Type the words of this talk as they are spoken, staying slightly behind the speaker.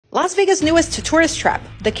Las Vegas' newest tourist trap,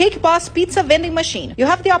 the Cake Boss pizza vending machine. You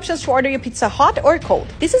have the options to order your pizza hot or cold.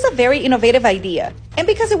 This is a very innovative idea. And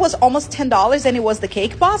because it was almost $10 and it was the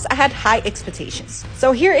Cake Boss, I had high expectations.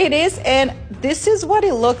 So here it is, and this is what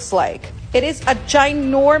it looks like. It is a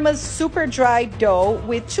ginormous, super dry dough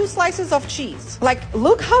with 2 slices of cheese. Like,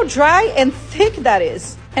 look how dry and thick that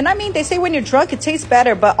is. And I mean, they say when you're drunk, it tastes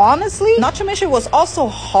better, but honestly, not to mention it was also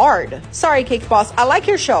hard. Sorry, Cake Boss, I like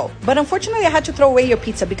your show, but unfortunately I had to throw away your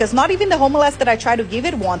pizza because not even the homeless that I tried to give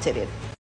it wanted it.